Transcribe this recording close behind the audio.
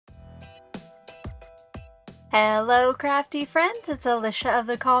Hello crafty friends, it's Alicia of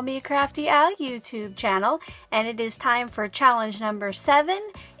the Call Me Crafty Al YouTube channel, and it is time for challenge number 7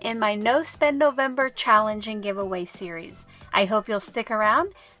 in my No Spend November challenge and giveaway series. I hope you'll stick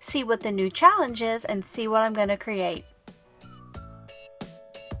around, see what the new challenge is, and see what I'm going to create.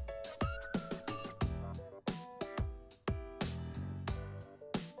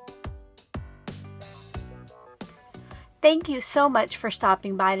 Thank you so much for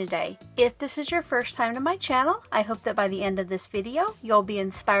stopping by today. If this is your first time to my channel, I hope that by the end of this video, you'll be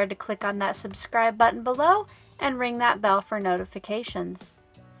inspired to click on that subscribe button below and ring that bell for notifications.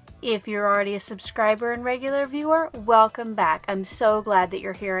 If you're already a subscriber and regular viewer, welcome back. I'm so glad that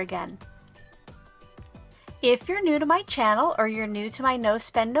you're here again. If you're new to my channel or you're new to my No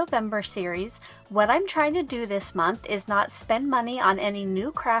Spend November series, what I'm trying to do this month is not spend money on any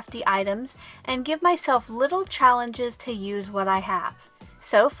new crafty items and give myself little challenges to use what I have.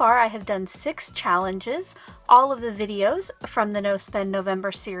 So far I have done 6 challenges, all of the videos from the No Spend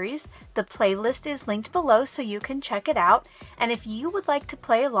November series. The playlist is linked below so you can check it out, and if you would like to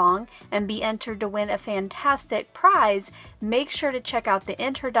play along and be entered to win a fantastic prize, make sure to check out the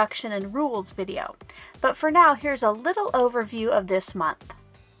introduction and rules video. But for now, here's a little overview of this month.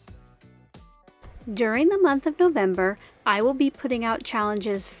 During the month of November, I will be putting out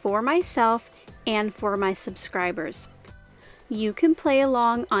challenges for myself and for my subscribers. You can play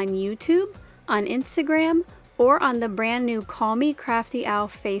along on YouTube, on Instagram, or on the brand new Call Me Crafty Al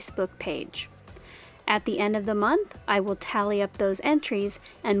Facebook page. At the end of the month, I will tally up those entries,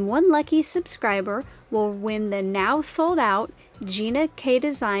 and one lucky subscriber will win the now sold out Gina K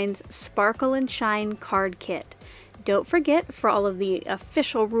Designs Sparkle and Shine card kit. Don't forget, for all of the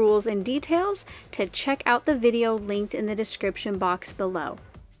official rules and details, to check out the video linked in the description box below.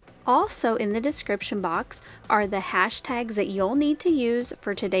 Also in the description box are the hashtags that you'll need to use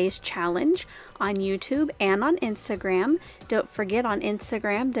for today's challenge on YouTube and on Instagram. Don't forget on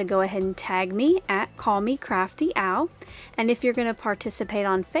Instagram to go ahead and tag me at CallMeCraftyAl. And if you're going to participate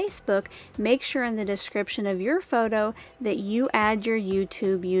on Facebook, make sure in the description of your photo that you add your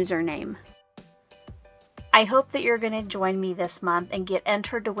YouTube username. I hope that you're going to join me this month and get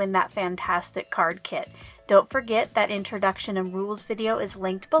entered to win that fantastic card kit. Don't forget that introduction and rules video is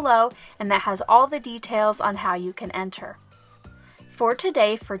linked below, and that has all the details on how you can enter. For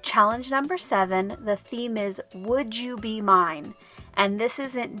today, for challenge number 7, the theme is Would You Be Mine? And this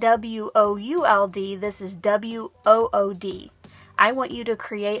isn't W-O-U-L-D, this is W-O-O-D. I want you to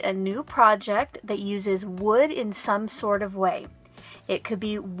create a new project that uses wood in some sort of way. It could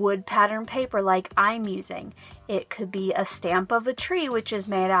be wood pattern paper like I'm using. It could be a stamp of a tree which is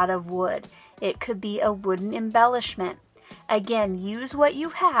made out of wood. It could be a wooden embellishment. Again, use what you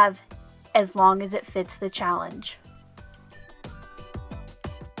have as long as it fits the challenge.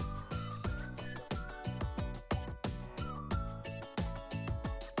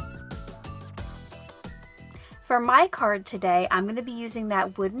 For my card today, I'm going to be using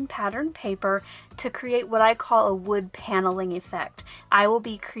that wooden pattern paper to create what I call a wood paneling effect. I will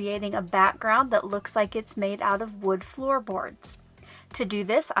be creating a background that looks like it's made out of wood floorboards. To do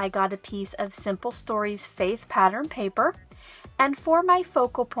this, I got a piece of Simple Stories Faith pattern paper, and for my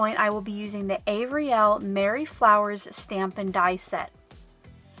focal point, I will be using the Avriel Merry Flowers stamp and die set.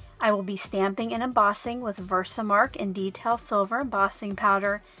 I will be stamping and embossing with Versamark and Detail Silver embossing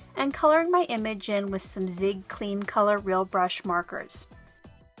powder and coloring my image in with some Zig Clean Color Real Brush markers.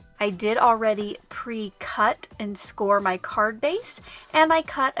 I did already pre-cut and score my card base, and I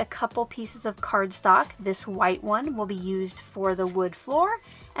cut a couple pieces of cardstock. This white one will be used for the wood floor,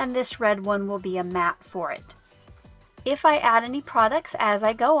 and this red one will be a mat for it. If I add any products as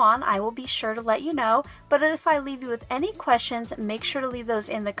I go on, I will be sure to let you know, but if I leave you with any questions, make sure to leave those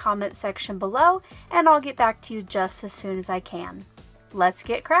in the comment section below, and I'll get back to you just as soon as I can. Let's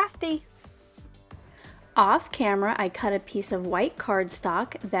get crafty! Off camera, I cut a piece of white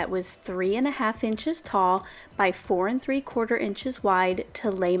cardstock that was 3.5 inches tall by 4 3/4 inches wide to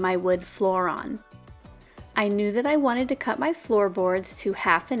lay my wood floor on. I knew that I wanted to cut my floorboards to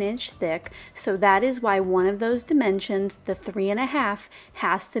 1/2 inch thick, so that is why one of those dimensions, the 3.5,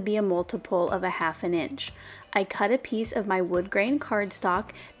 has to be a multiple of 1/2 inch. I cut a piece of my wood grain cardstock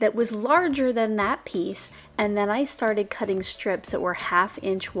that was larger than that piece, and then I started cutting strips that were 1/2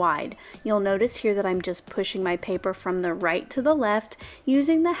 inch wide. You'll notice here that I'm just pushing my paper from the right to the left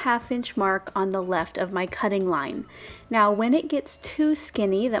using the 1/2 inch mark on the left of my cutting line. Now when it gets too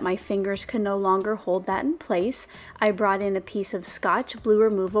skinny that my fingers can no longer hold that in place, I brought in a piece of Scotch Blue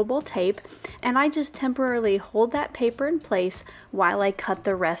removable tape, and I just temporarily hold that paper in place while I cut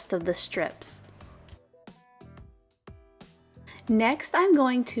the rest of the strips. Next, I'm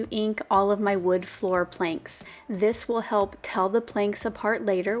going to ink all of my wood floor planks. This will help tell the planks apart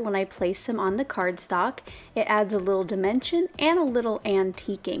later when I place them on the cardstock. It adds a little dimension and a little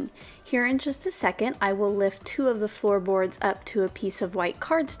antiquing. Here in just a second, I will lift 2 of the floorboards up to a piece of white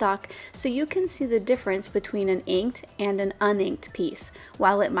cardstock so you can see the difference between an inked and an uninked piece.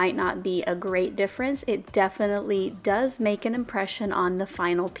 While it might not be a great difference, it definitely does make an impression on the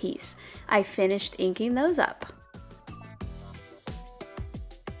final piece. I finished inking those up.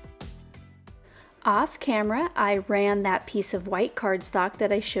 Off camera, I ran that piece of white cardstock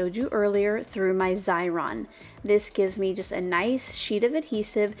that I showed you earlier through my Xyron. This gives me just a nice sheet of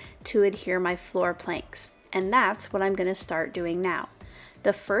adhesive to adhere my floor planks. And that's what I'm going to start doing now.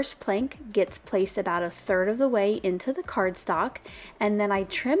 The first plank gets placed about 1/3 of the way into the cardstock, and then I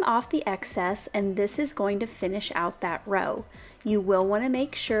trim off the excess, and this is going to finish out that row. You will want to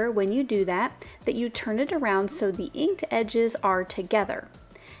make sure when you do that you turn it around so the inked edges are together.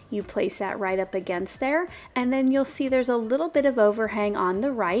 You place that right up against there, and then you'll see there's a little bit of overhang on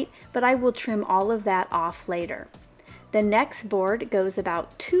the right, but I will trim all of that off later. The next board goes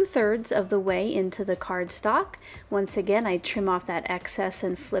about 2/3 of the way into the cardstock. Once again, I trim off that excess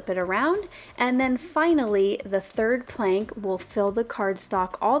and flip it around, and then finally the 3rd plank will fill the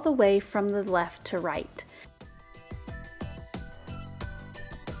cardstock all the way from the left to right.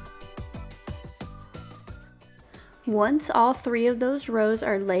 Once all 3 of those rows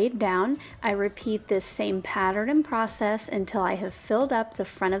are laid down, I repeat this same pattern and process until I have filled up the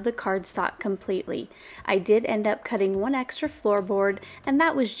front of the cardstock completely. I did end up cutting 1 extra floorboard, and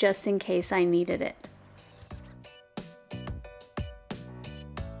that was just in case I needed it.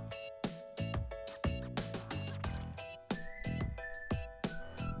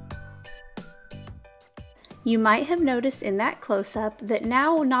 You might have noticed in that close-up that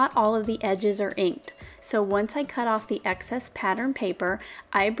now not all of the edges are inked. So once I cut off the excess pattern paper,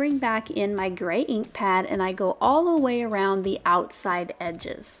 I bring back in my gray ink pad and I go all the way around the outside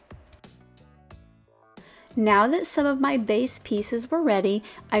edges. Now that some of my base pieces were ready,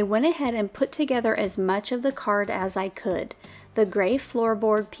 I went ahead and put together as much of the card as I could. The gray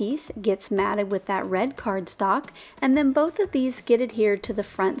floorboard piece gets matted with that red cardstock, and then both of these get adhered to the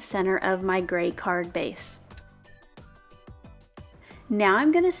front center of my gray card base. Now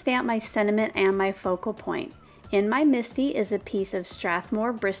I'm going to stamp my sentiment and my focal point. In my MISTI is a piece of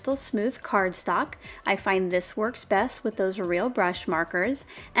Strathmore Bristol Smooth cardstock. I find this works best with those real brush markers,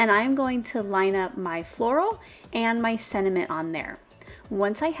 and I'm going to line up my floral and my sentiment on there.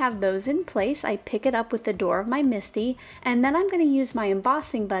 Once I have those in place, I pick it up with the door of my MISTI, and then I'm going to use my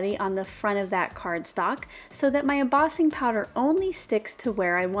Embossing Buddy on the front of that cardstock so that my embossing powder only sticks to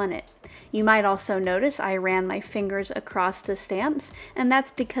where I want it. You might also notice I ran my fingers across the stamps, and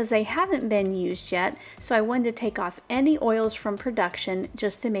that's because they haven't been used yet, so I wanted to take off any oils from production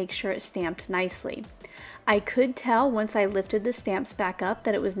just to make sure it stamped nicely. I could tell once I lifted the stamps back up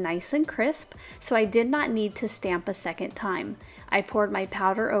that it was nice and crisp, so I did not need to stamp a second time. I poured my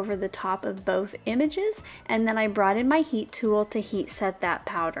powder over the top of both images, and then I brought in my heat tool to heat set that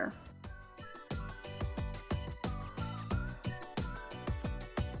powder.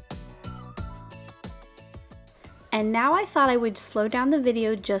 And now I thought I would slow down the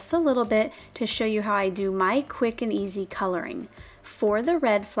video just a little bit to show you how I do my quick and easy coloring. For the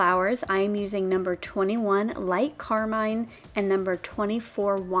red flowers, I am using number 21 Light Carmine and number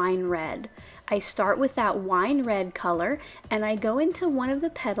 24 Wine Red. I start with that wine red color and I go into one of the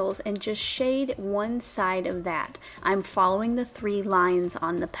petals and just shade one side of that. I'm following the 3 lines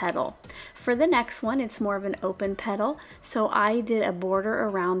on the petal. For the next one, it's more of an open petal, so I did a border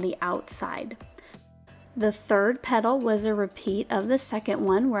around the outside. The 3rd petal was a repeat of the 2nd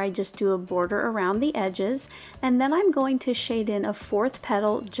one where I just do a border around the edges, and then I'm going to shade in a 4th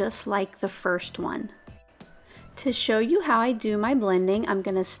petal just like the 1st one. To show you how I do my blending, I'm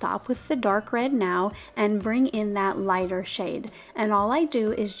going to stop with the dark red now and bring in that lighter shade. And all I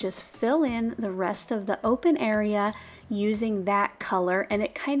do is just fill in the rest of the open area using that color, and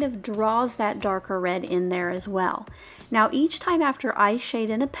it kind of draws that darker red in there as well. Now each time after I shade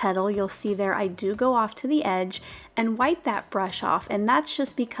in a petal, you'll see there I do go off to the edge and wipe that brush off, and that's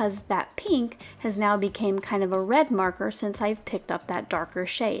just because that pink has now become kind of a red marker since I've picked up that darker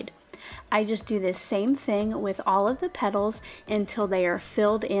shade. I just do this same thing with all of the petals until they are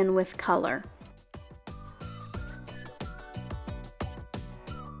filled in with color.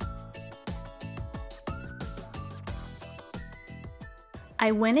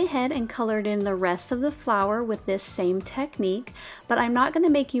 I went ahead and colored in the rest of the flower with this same technique, but I'm not going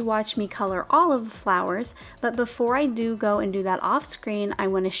to make you watch me color all of the flowers, but before I do go and do that off screen, I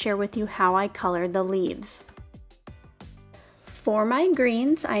want to share with you how I colored the leaves. For my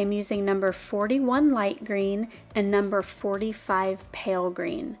greens, I am using number 41 light green and number 45 pale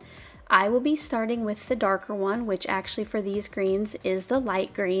green. I will be starting with the darker one, which actually for these greens is the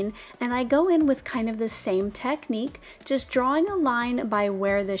light green, and I go in with kind of the same technique, just drawing a line by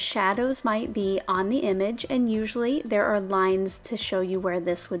where the shadows might be on the image, and usually there are lines to show you where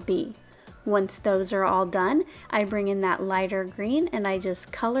this would be. Once those are all done, I bring in that lighter green and I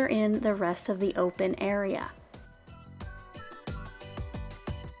just color in the rest of the open area.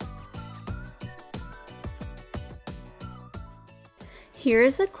 Here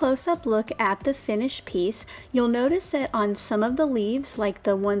is a close-up look at the finished piece. You'll notice that on some of the leaves, like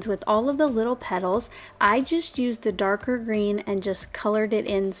the ones with all of the little petals, I just used the darker green and just colored it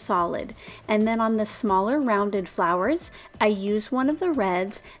in solid. And then on the smaller rounded flowers, I used one of the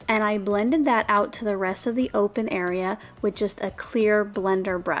reds and I blended that out to the rest of the open area with just a clear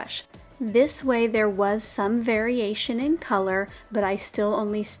blender brush. This way there was some variation in color, but I still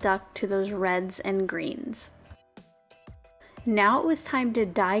only stuck to those reds and greens. Now it was time to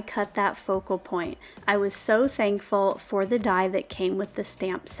die cut that focal point. I was so thankful for the die that came with the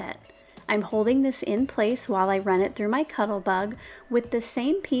stamp set. I'm holding this in place while I run it through my Cuttlebug with the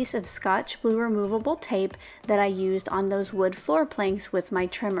same piece of Scotch Blue removable tape that I used on those wood floor planks with my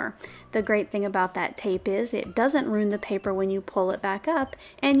trimmer. The great thing about that tape is it doesn't ruin the paper when you pull it back up,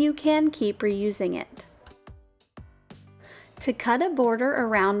 and you can keep reusing it. To cut a border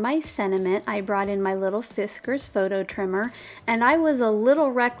around my sentiment, I brought in my little Fiskars photo trimmer, and I was a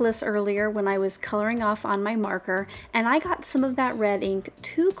little reckless earlier when I was coloring off on my marker, and I got some of that red ink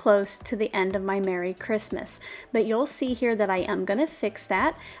too close to the end of my Merry Christmas. But you'll see here that I am going to fix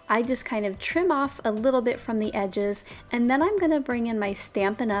that. I just kind of trim off a little bit from the edges, and then I'm going to bring in my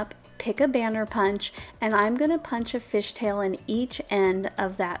Stampin' Up! Pick a banner punch, and I'm going to punch a fishtail in each end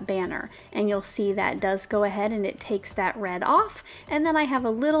of that banner, and you'll see that does go ahead and it takes that red off, and then I have a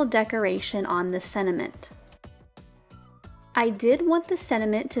little decoration on the sentiment. I did want the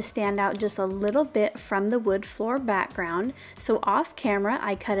sentiment to stand out just a little bit from the wood floor background, so off camera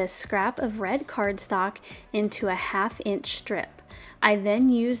I cut a scrap of red cardstock into a 1/2 inch strip. I then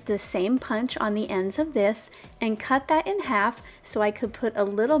used the same punch on the ends of this and cut that in half so I could put a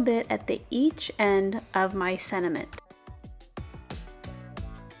little bit at the each end of my sentiment.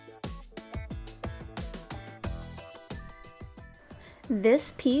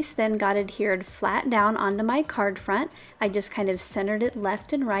 This piece then got adhered flat down onto my card front. I just kind of centered it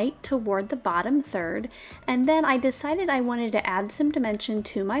left and right toward the bottom third, and then I decided I wanted to add some dimension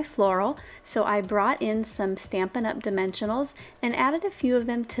to my floral, so I brought in some Stampin' Up! Dimensionals and added a few of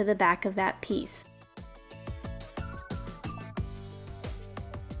them to the back of that piece.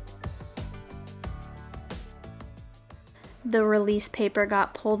 The release paper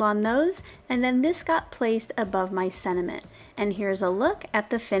got pulled on those, and then this got placed above my sentiment. And here's a look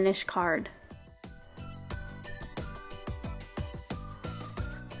at the finished card.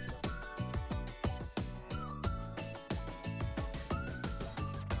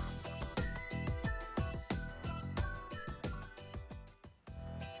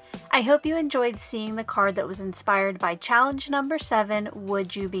 I hope you enjoyed seeing the card that was inspired by challenge number 7,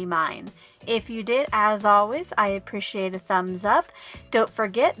 Would You Be Mine? If you did, as always, I appreciate a thumbs up. Don't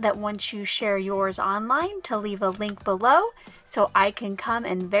forget that once you share yours online, to leave a link below so I can come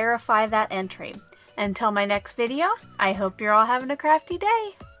and verify that entry. Until my next video, I hope you're all having a crafty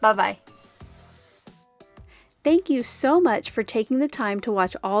day. Bye-bye. Thank you so much for taking the time to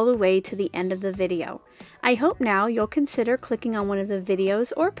watch all the way to the end of the video. I hope now you'll consider clicking on one of the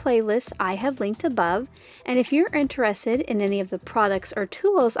videos or playlists I have linked above, and if you're interested in any of the products or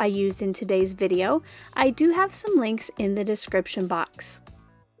tools I used in today's video, I do have some links in the description box.